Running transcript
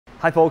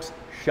Hi folks,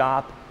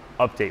 shop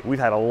update. We've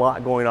had a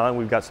lot going on.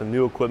 We've got some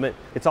new equipment.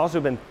 It's also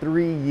been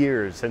 3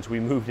 years since we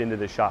moved into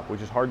the shop,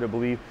 which is hard to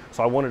believe.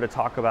 So I wanted to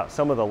talk about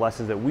some of the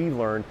lessons that we've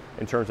learned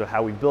in terms of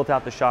how we built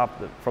out the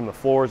shop from the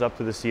floors up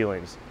to the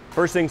ceilings.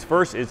 First things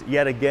first is,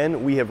 yet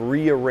again, we have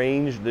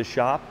rearranged the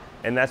shop,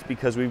 and that's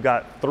because we've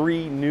got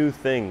 3 new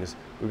things.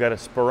 We've got a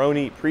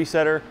Speroni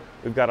Presetter,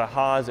 we've got a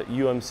Haas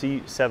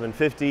UMC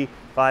 750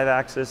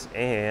 5-axis,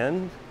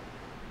 and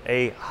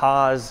a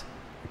Haas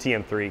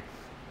TM3.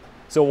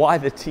 So why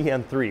the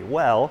TM3?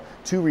 Well,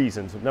 2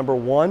 reasons. Number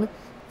one,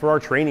 for our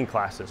training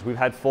classes. We've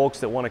had folks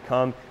that want to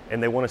come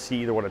and they want to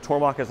see either what a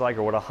Tormach is like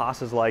or what a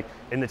Haas is like,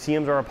 and the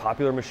TMs are a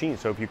popular machine.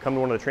 So if you come to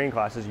one of the training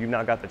classes, you've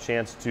now got the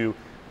chance to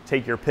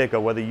take your pick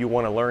of whether you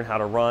want to learn how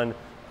to run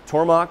a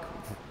Tormach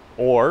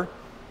or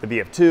the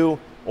BF2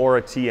 or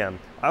a TM.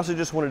 I also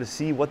just wanted to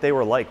see what they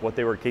were like, what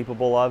they were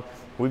capable of.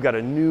 We've got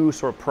a new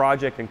sort of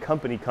project and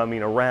company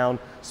coming around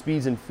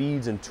speeds and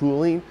feeds and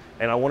tooling,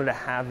 and I wanted to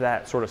have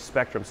that sort of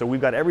spectrum. So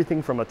we've got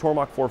everything from a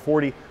Tormach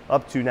 440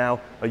 up to now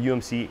a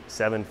UMC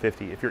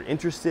 750. If you're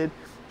interested,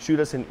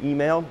 shoot us an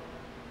email,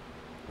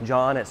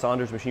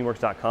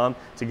 john@saundersmachineworks.com,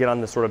 to get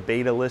on the sort of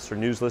beta list or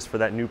news list for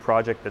that new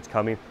project that's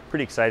coming.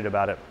 Pretty excited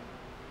about it.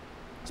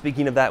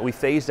 Speaking of that, we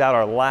phased out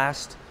our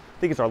last, I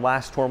think it's our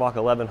last Tormach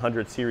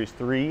 1100 Series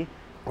 3,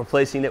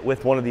 replacing it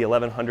with one of the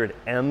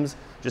 1100Ms.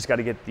 Just got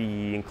to get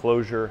the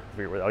enclosure,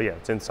 oh yeah,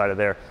 it's inside of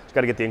there. Just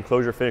got to get the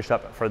enclosure finished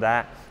up for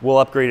that. We'll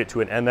upgrade it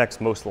to an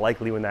MX most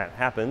likely when that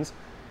happens.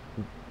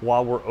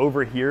 While we're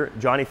over here,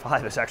 Johnny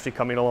 5 is actually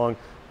coming along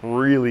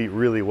really,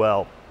 really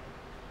well.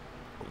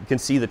 You can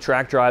see the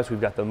track drives. We've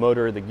got the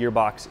motor, the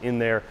gearbox in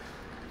there.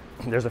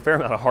 There's a fair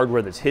amount of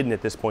hardware that's hidden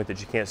at this point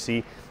that you can't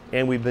see.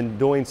 And we've been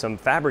doing some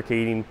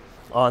fabricating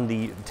on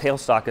the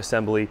tailstock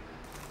assembly,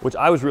 which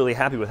I was really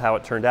happy with how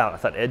it turned out. I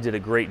thought Ed did a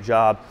great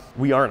job.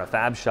 We aren't a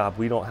fab shop.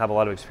 We don't have a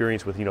lot of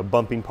experience with,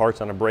 bumping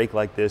parts on a brake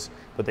like this,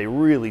 but they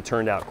really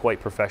turned out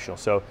quite professional.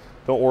 So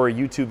don't worry,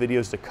 YouTube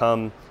videos to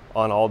come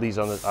on all these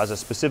as a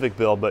specific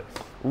build, but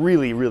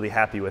really, really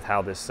happy with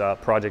how this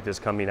project is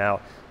coming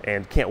out,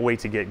 and can't wait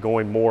to get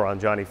going more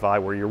on Johnny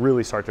 5, where you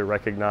really start to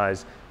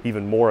recognize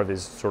even more of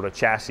his sort of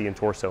chassis and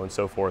torso and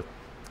so forth.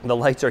 The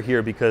lights are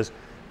here because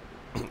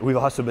we've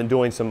also been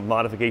doing some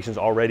modifications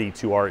already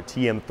to our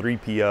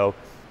TM3PO.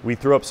 We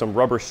threw up some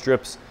rubber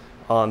strips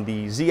on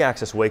the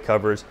Z-axis way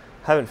covers.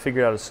 Haven't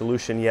figured out a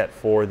solution yet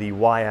for the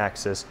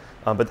Y-axis,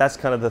 but that's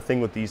kind of the thing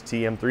with these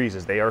TM3s,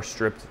 is they are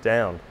stripped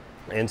down.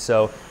 And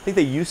so I think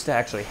they used to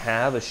actually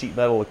have a sheet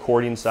metal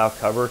accordion style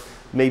cover,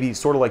 maybe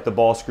sort of like the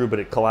ball screw, but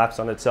it collapsed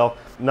on itself.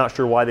 I'm not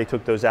sure why they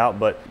took those out,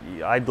 but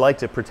I'd like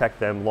to protect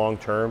them long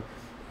term.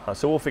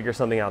 So we'll figure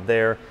something out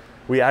there.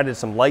 We added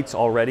some lights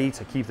already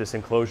to keep this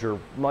enclosure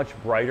much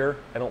brighter.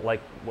 I don't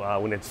like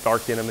when it's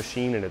dark in a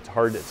machine and it's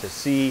hard to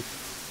see.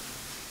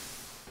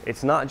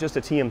 It's not just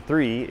a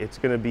TM3, it's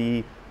going to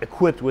be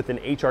equipped with an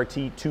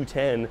HRT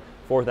 210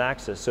 4th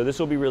axis. So this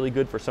will be really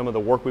good for some of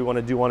the work we want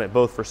to do on it,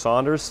 both for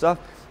Saunders stuff,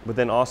 but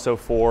then also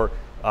for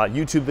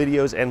YouTube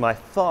videos. And my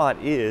thought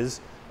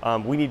is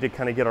we need to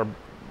kind of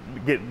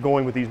get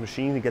going with these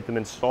machines and get them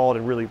installed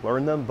and really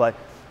learn them. But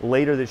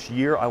later this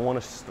year, I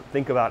want to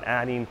think about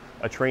adding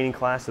a training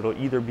class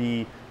that'll either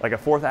be like a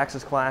 4th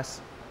axis class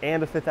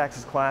and a 5th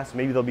axis class.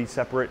 Maybe they'll be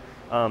separate,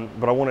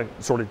 but I want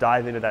to sort of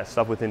dive into that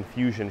stuff within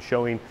Fusion,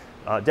 showing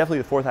definitely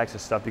the 4th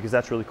axis stuff, because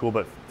that's really cool,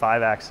 but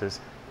 5 axis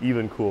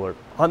even cooler.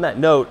 On that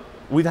note,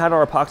 we've had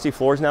our epoxy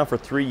floors now for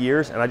 3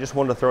 years, and I just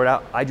wanted to throw it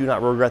out. I do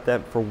not regret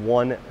them for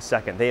 1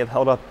 second. They have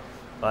held up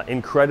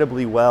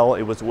incredibly well.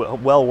 It was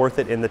well worth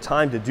it, and the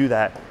time to do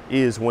that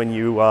is when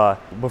you,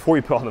 before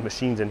you put all the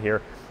machines in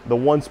here. The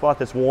one spot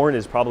that's worn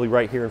is probably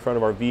right here in front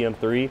of our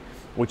VM3,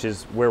 which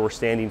is where we're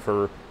standing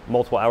for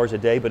multiple hours a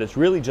day, but it's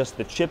really just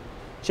the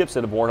chips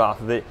that have worn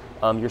off of it.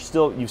 You've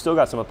still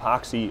got some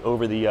epoxy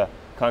over the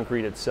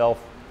concrete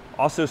itself.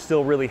 Also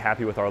still really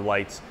happy with our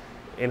lights.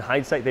 In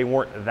hindsight, they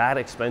weren't that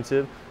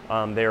expensive.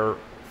 They're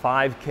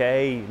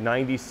 5K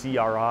 90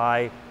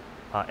 CRI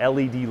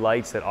LED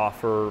lights that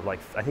offer, like,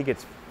 I think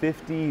it's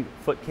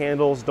 50-foot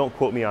candles. Don't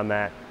quote me on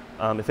that.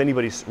 If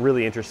anybody's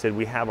really interested,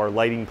 we have our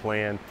lighting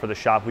plan for the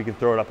shop. We can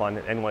throw it up on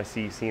the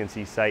NYC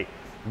CNC site.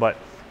 But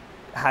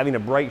having a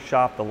bright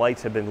shop, the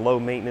lights have been low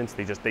maintenance.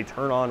 They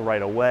turn on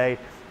right away.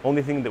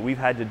 Only thing that we've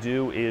had to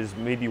do is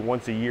maybe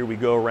once a year we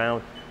go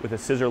around with a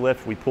scissor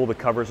lift, we pull the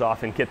covers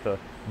off and get the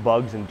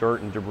bugs and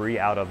dirt and debris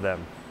out of them.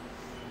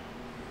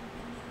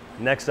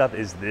 Next up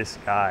is this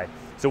guy.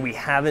 So we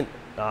haven't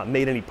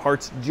made any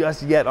parts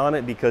just yet on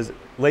it, because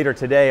later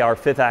today our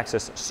 5th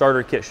axis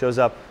starter kit shows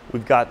up.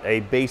 We've got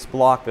a base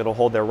block that'll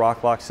hold their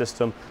rock lock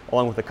system,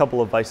 along with a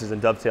couple of vices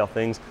and dovetail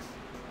things.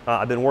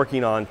 I've been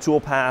working on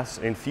tool paths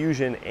in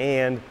Fusion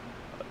and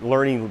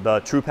learning the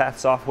TruePath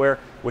software,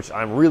 which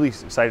I'm really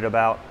excited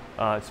about.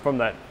 It's from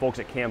that folks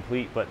at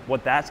Complete, but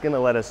what that's going to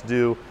let us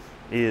do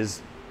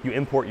is you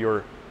import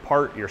your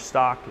part, your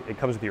stock, it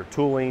comes with your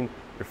tooling,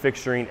 your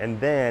fixturing, and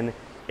then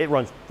it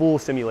runs full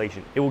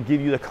simulation. It will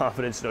give you the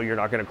confidence to know you're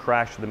not going to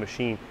crash the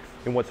machine.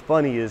 And what's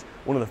funny is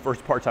one of the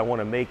first parts I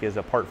want to make is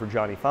a part for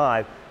Johnny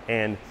 5,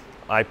 and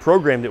I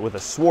programmed it with a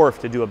swarf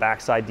to do a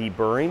backside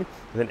deburring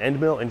with an end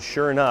mill, and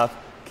sure enough,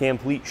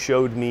 Complete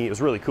showed me, it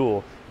was really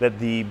cool, that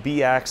the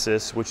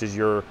B-axis, which is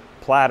your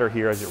platter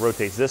here as it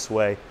rotates this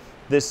way,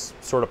 this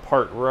sort of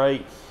part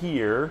right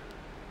here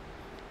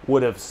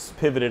would have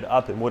pivoted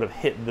up and would have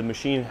hit the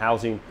machine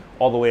housing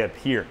all the way up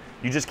here.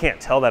 You just can't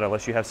tell that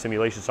unless you have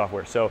simulation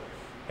software. So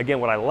again,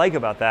 what I like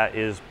about that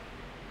is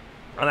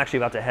I'm actually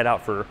about to head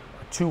out for a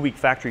 2-week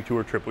factory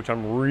tour trip, which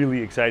I'm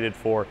really excited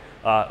for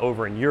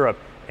over in Europe.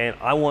 And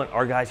I want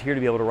our guys here to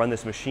be able to run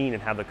this machine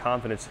and have the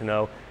confidence to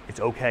know it's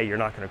okay, you're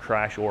not gonna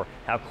crash, or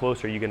how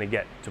close are you gonna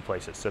get to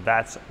places. So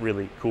that's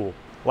really cool.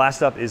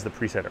 Last up is the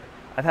Presetter.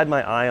 I've had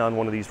my eye on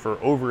one of these for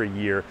over a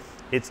year.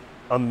 It's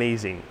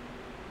amazing.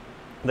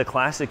 The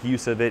classic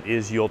use of it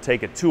is you'll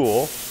take a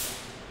tool,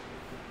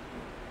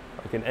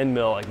 like an end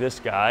mill like this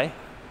guy,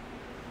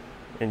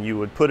 and you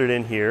would put it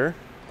in here,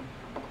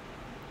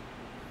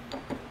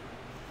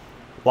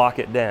 lock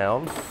it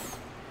down,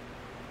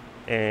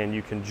 and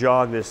you can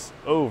jog this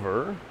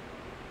over.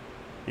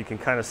 You can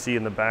kind of see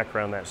in the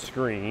background that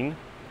screen.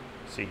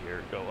 See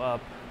here, go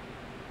up.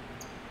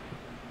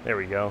 There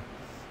we go.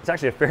 It's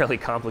actually a fairly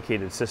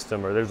complicated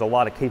system, or there's a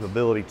lot of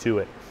capability to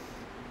it.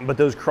 But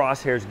those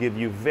crosshairs give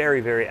you very,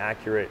 very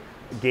accurate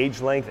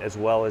gauge length as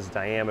well as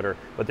diameter,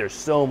 but there's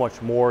so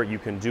much more you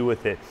can do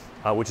with it,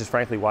 which is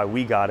frankly why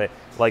we got it.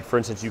 Like for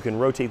instance, you can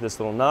rotate this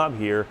little knob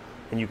here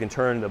and you can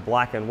turn the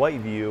black and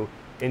white view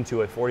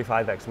into a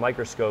 45x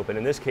microscope, and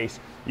in this case,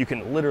 you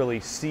can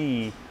literally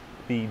see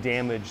the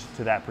damage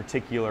to that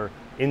particular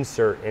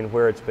insert and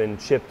where it's been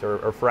chipped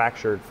or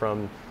fractured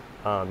from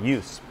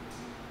use.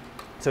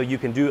 So you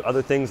can do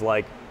other things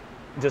like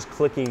just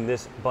clicking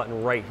this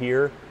button right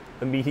here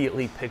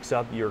immediately picks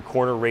up your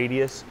corner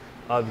radius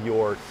of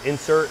your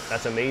insert.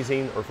 That's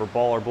amazing. Or for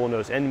ball or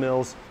bullnose end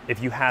mills,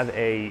 if you have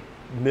a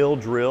mill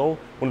drill,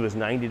 one of those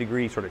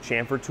 90-degree sort of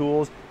chamfer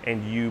tools,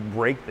 and you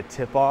break the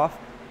tip off,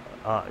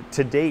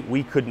 to date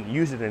we couldn't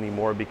use it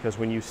anymore because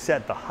when you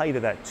set the height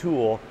of that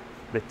tool,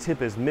 the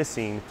tip is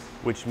missing,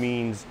 which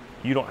means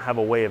you don't have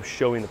a way of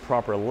showing the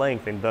proper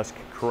length and thus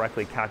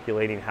correctly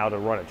calculating how to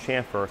run a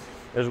chamfer.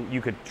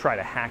 You could try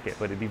to hack it,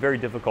 but it'd be very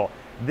difficult.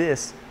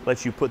 This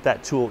lets you put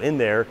that tool in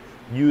there,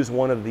 use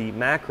one of the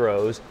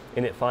macros,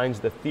 and it finds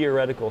the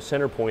theoretical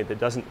center point that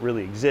doesn't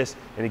really exist,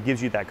 and it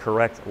gives you that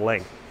correct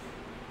length.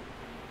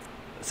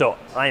 So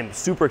I am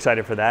super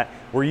excited for that.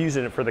 We're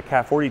using it for the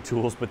Cat 40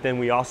 tools, but then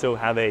we also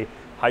have a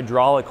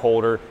hydraulic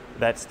holder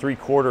that's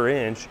 3/4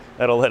 inch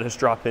that'll let us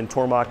drop in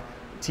Tormach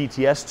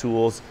TTS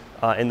tools,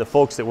 and the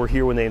folks that were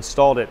here when they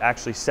installed it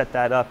actually set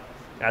that up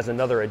as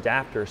another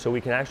adapter, so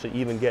we can actually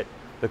even get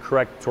the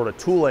correct sort of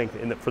tool length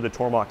for the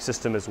Tormach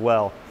system as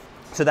well.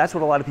 So that's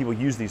what a lot of people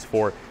use these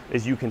for,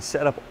 is you can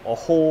set up a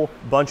whole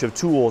bunch of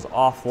tools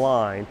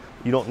offline.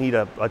 You don't need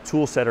a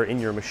tool setter in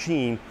your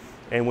machine,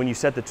 and when you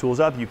set the tools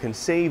up, you can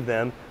save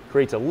them,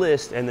 creates a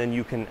list, and then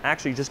you can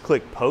actually just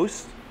click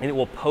post, and it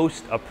will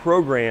post a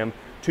program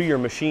to your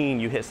machine.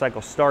 You hit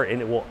cycle start,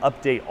 and it will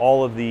update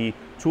all of the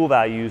tool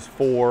values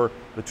for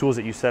the tools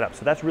that you set up.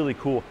 So that's really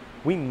cool.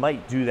 We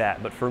might do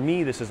that, but for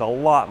me, this is a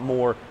lot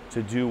more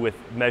to do with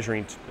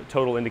measuring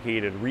total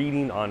indicated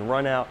reading on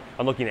run out.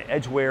 I'm looking at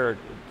edge wear,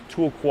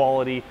 tool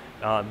quality,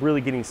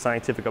 really getting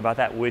scientific about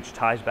that, which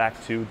ties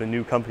back to the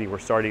new company we're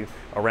starting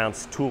around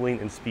tooling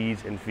and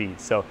speeds and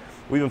feeds. So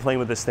we've been playing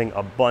with this thing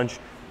a bunch.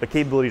 The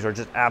capabilities are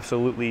just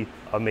absolutely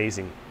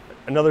amazing.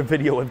 Another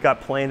video we've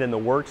got planned in the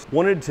works.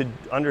 Wanted to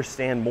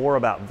understand more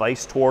about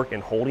vise torque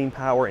and holding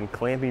power and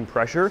clamping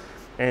pressure.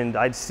 And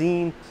I'd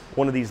seen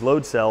one of these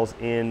load cells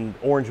in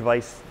Orange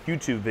Vise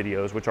YouTube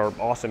videos, which are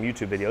awesome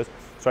YouTube videos.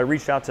 So I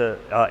reached out to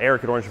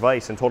Eric at Orange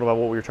Vise and told him about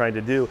what we were trying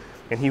to do,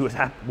 and he was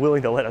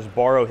willing to let us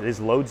borrow his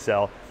load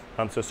cell.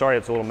 So sorry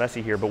it's a little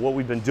messy here, but what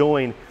we've been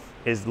doing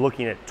is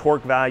looking at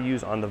torque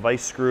values on the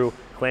vise screw,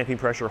 clamping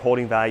pressure,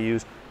 holding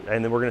values,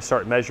 and then we're gonna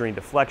start measuring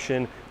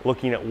deflection,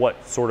 looking at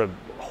what sort of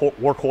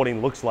work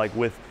holding looks like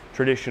with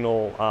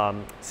traditional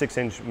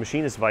 6-inch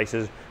machinist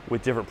vices,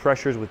 with different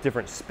pressures, with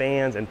different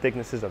spans and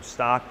thicknesses of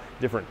stock,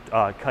 different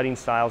cutting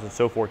styles and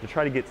so forth, to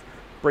try to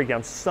break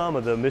down some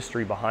of the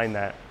mystery behind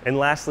that. And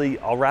lastly,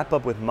 I'll wrap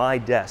up with my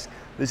desk.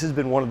 This has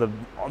been one of the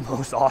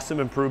most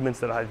awesome improvements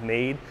that I've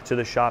made to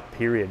the shop,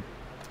 period.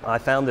 I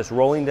found this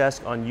rolling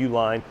desk on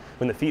Uline.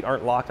 When the feet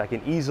aren't locked, I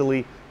can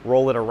easily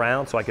roll it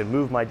around so I can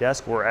move my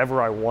desk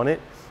wherever I want it.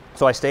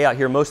 So I stay out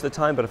here most of the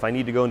time, but if I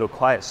need to go into a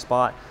quiet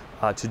spot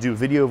to do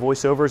video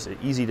voiceovers,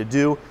 it's easy to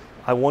do.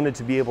 I wanted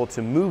to be able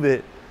to move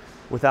it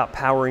without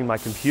powering my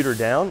computer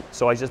down.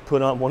 So I just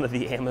put on one of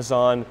the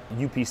Amazon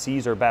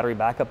UPCs or battery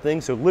backup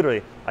things. So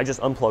literally, I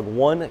just unplug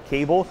one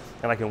cable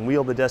and I can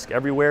wheel the desk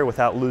everywhere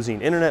without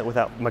losing internet,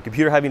 without my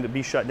computer having to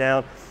be shut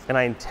down. And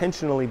I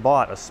intentionally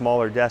bought a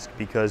smaller desk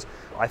because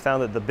I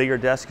found that the bigger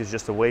desk is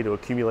just a way to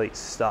accumulate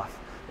stuff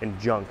and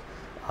junk.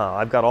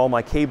 I've got all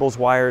my cables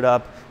wired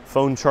up,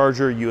 phone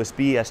charger,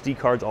 USB, SD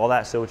cards, all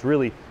that. So it's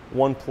really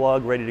one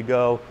plug ready to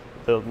go.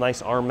 The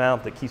nice arm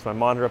mount that keeps my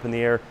monitor up in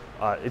the air.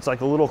 It's like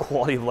a little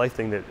quality of life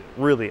thing that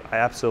really, I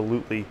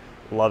absolutely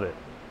love it.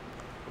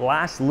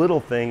 Last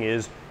little thing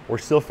is We're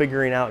still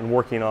figuring out and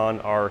working on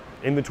our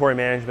inventory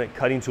management,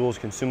 cutting tools,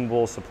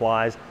 consumables,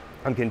 supplies.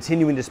 I'm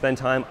continuing to spend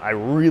time. I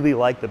really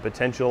like the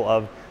potential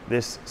of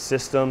this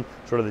system,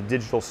 sort of the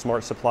digital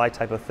smart supply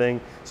type of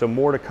thing. So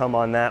more to come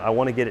on that. I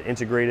want to get it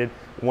integrated.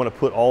 We want to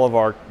put all of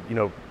our,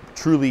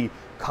 truly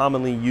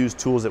commonly used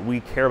tools that we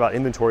care about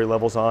inventory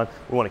levels on.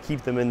 We want to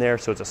keep them in there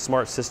so it's a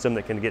smart system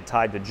that can get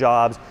tied to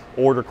jobs,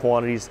 order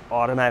quantities,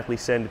 automatically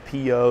send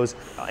POs,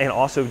 and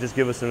also just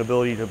give us an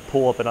ability to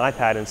pull up an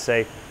iPad and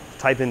say,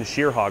 type in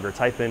Shearhog or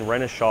type in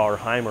Renishaw or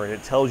Heimer, and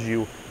it tells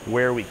you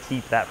where we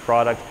keep that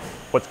product.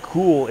 What's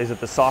cool is that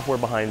the software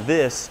behind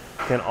this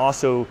can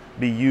also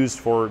be used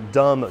for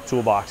dumb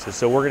toolboxes.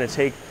 So we're going to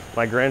take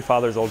my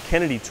grandfather's old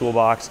Kennedy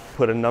toolbox,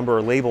 put a number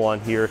or label on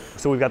here.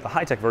 So we've got the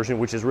high-tech version,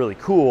 which is really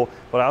cool,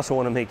 but I also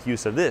want to make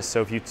use of this.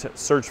 So if you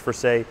search for,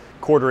 say,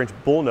 1/4 inch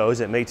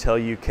bullnose, it may tell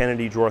you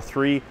Kennedy drawer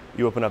 3.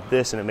 You open up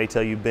this and it may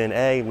tell you bin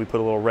A. We put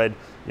a little red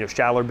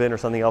Schaller bin or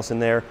something else in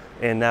there,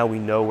 and now we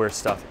know where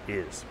stuff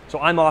is. So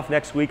I'm off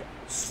next week.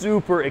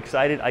 Super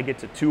excited. I get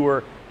to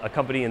tour a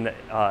company in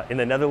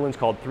the Netherlands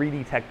called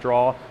 3D Tech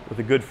Draw with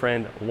a good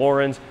friend,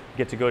 Lawrence.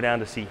 Get to go down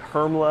to see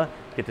Hermla,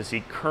 get to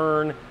see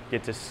Kern,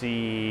 get to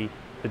see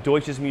the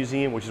Deutsches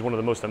Museum, which is one of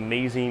the most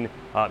amazing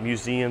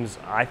museums,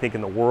 I think,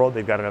 in the world.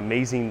 They've got an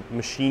amazing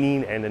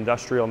machining and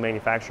industrial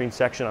manufacturing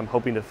section. I'm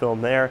hoping to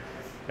film there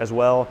as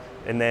well.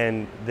 And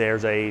then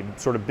there's a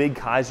sort of big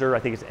Kaiser, I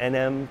think it's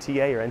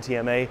NMTA or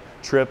NTMA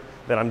trip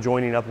that I'm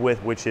joining up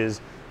with, which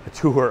is a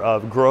tour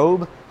of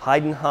Grobe,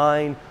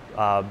 Heidenhain,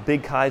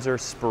 Big Kaiser,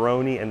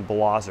 Speroni, and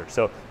Blaser.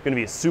 So it's going to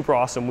be a super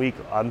awesome week.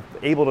 I'm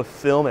able to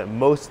film at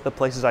most of the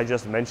places I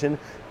just mentioned,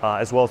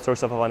 as well as throw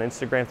stuff up on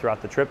Instagram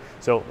throughout the trip.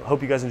 So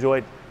hope you guys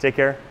enjoyed. Take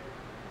care.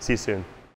 See you soon.